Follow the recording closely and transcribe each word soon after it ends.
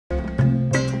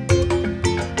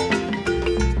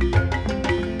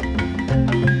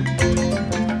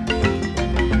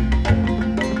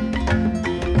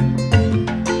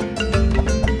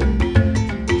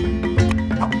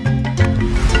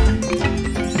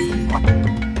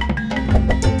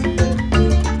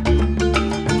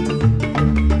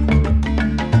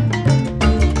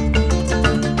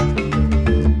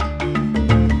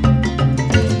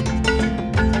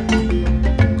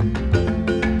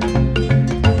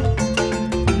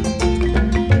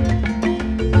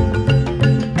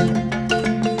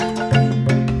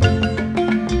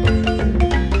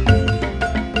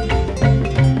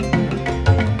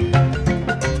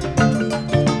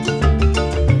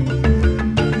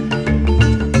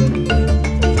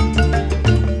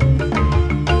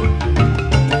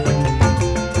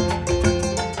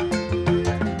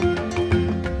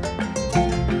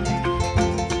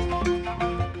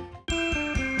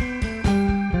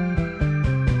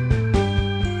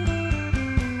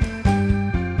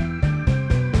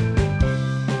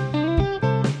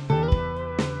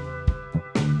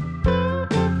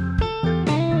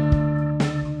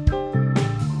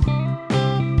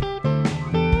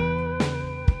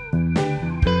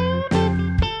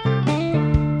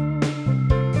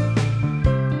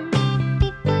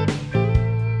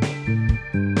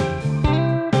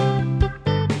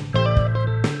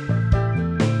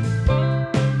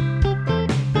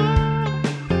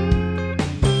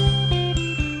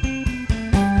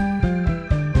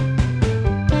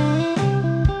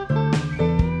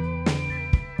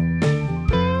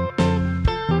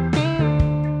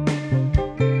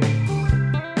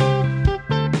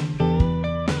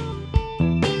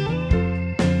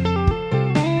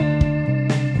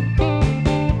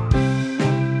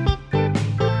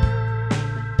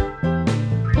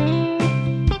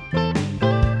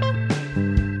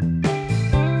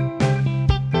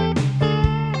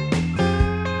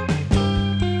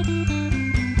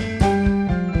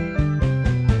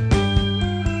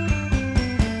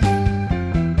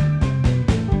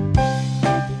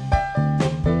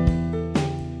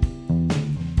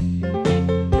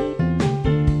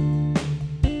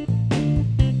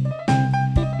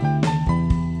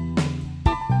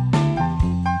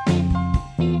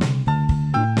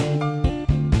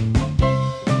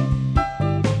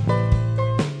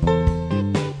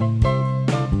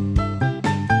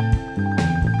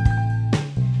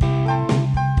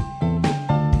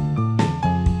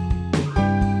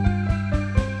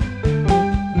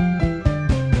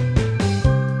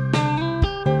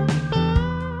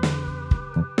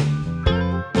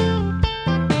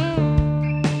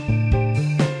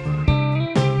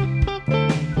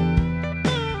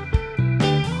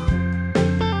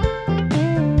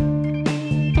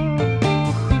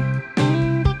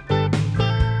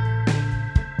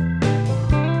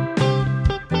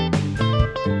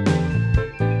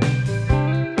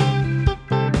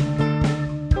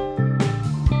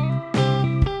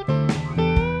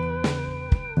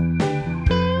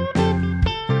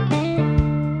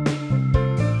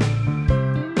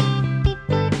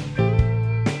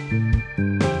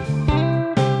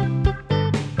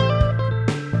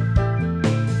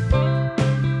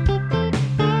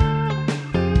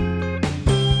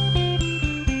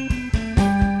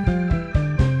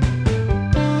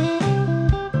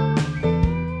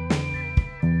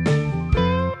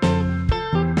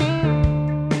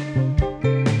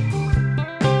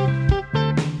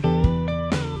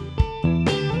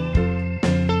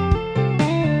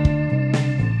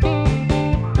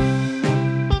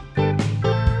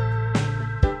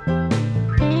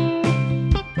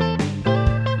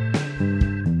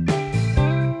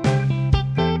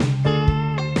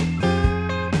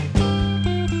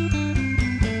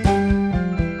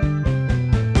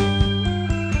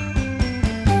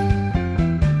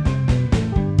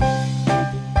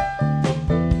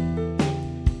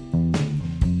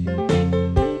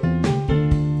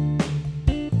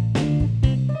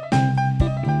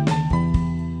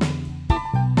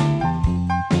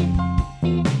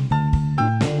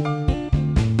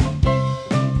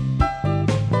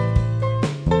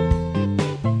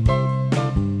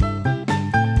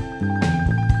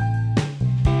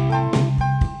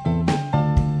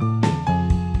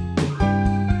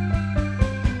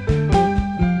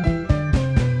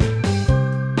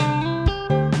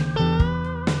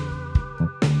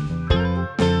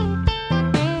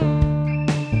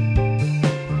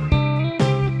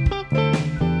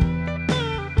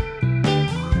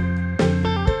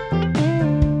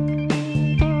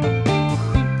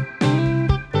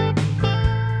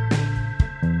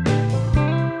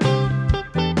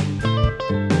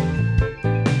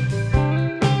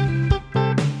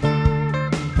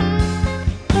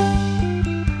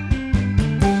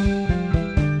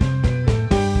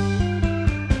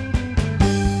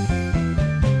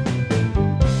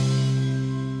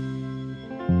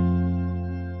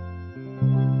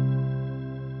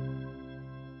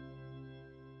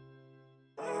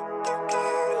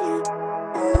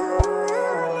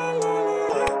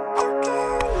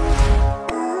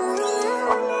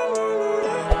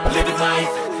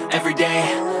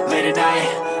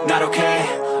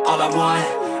all I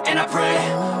want, and I pray,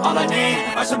 all I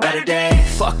need are some better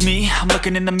days. Fuck me, I'm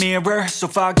looking in the mirror, so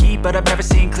foggy, but I've never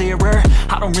seen clearer.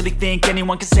 I don't really think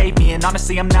anyone can save me, and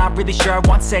honestly I'm not really sure I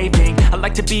want saving. I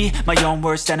like to be my own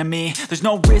worst enemy. There's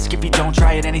no risk if you don't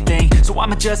try at anything, so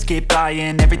I'ma just keep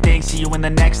buying everything. See you in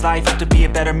the next life, have to be a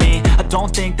better me. I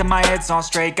don't think that my head's on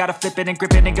straight, gotta flip it and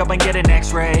grip it and go and get an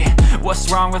x-ray.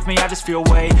 What's wrong with me? I just feel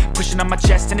weight pushing on my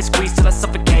chest and it squeezes till I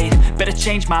suffocate. Better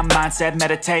change my mindset,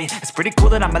 meditate. It's pretty cool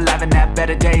that I'm alive and have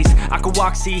better days. I could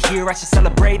walk, see, hear, I should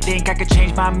celebrate. Think I could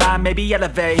change my mind, maybe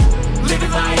elevate.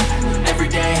 Living life,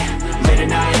 everyday, late at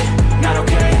night, not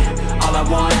okay. All I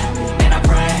want, and I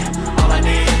pray, all I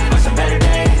need are some better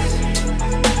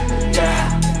days.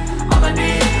 Yeah, all I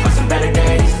need are some better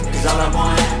days. Cause all I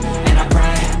want, and I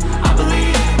pray, I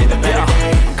believe in the better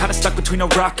days. I'm kinda stuck between a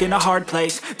rock and a hard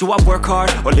place. Do I work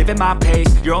hard or live at my pace?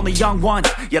 You're only young once,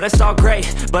 yeah that's all great,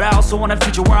 but I also want a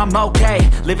future where I'm okay.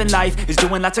 Living life is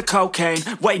doing lots of cocaine.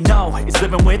 Wait no, it's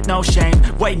living with no shame.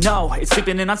 Wait no, it's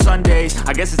sleeping in on Sundays.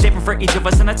 I guess it's different for each of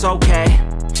us and that's okay.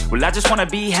 Well I just wanna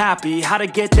be happy, how to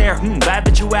get there? Glad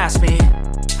that you asked me.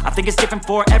 I think it's different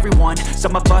for everyone.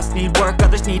 Some of us need work,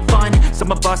 others need fun.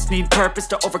 Some of us need purpose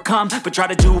to overcome. But try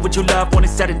to do what you love when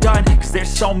it's said and done. Cause there's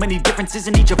so many differences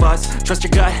in each of us. Trust your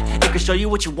gut, it can show you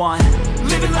what you want.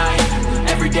 Living life,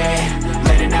 everyday,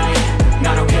 late at night,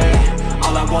 not okay.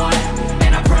 All I want,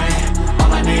 and I pray,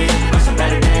 all I need are some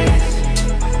better days.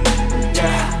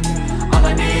 Yeah, all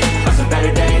I need are some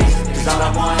better days. Cause all I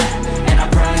want, and I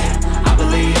pray, I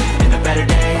believe in the better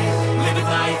days. Living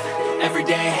life,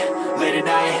 everyday, late at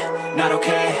night, not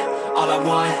okay. All I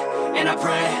want, and I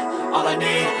pray, all I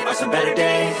need are some better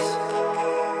days.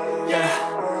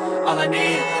 Yeah, all I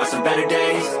need are some better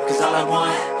days. Cause all I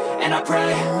want, and I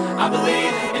pray, I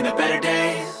believe in the better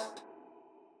days.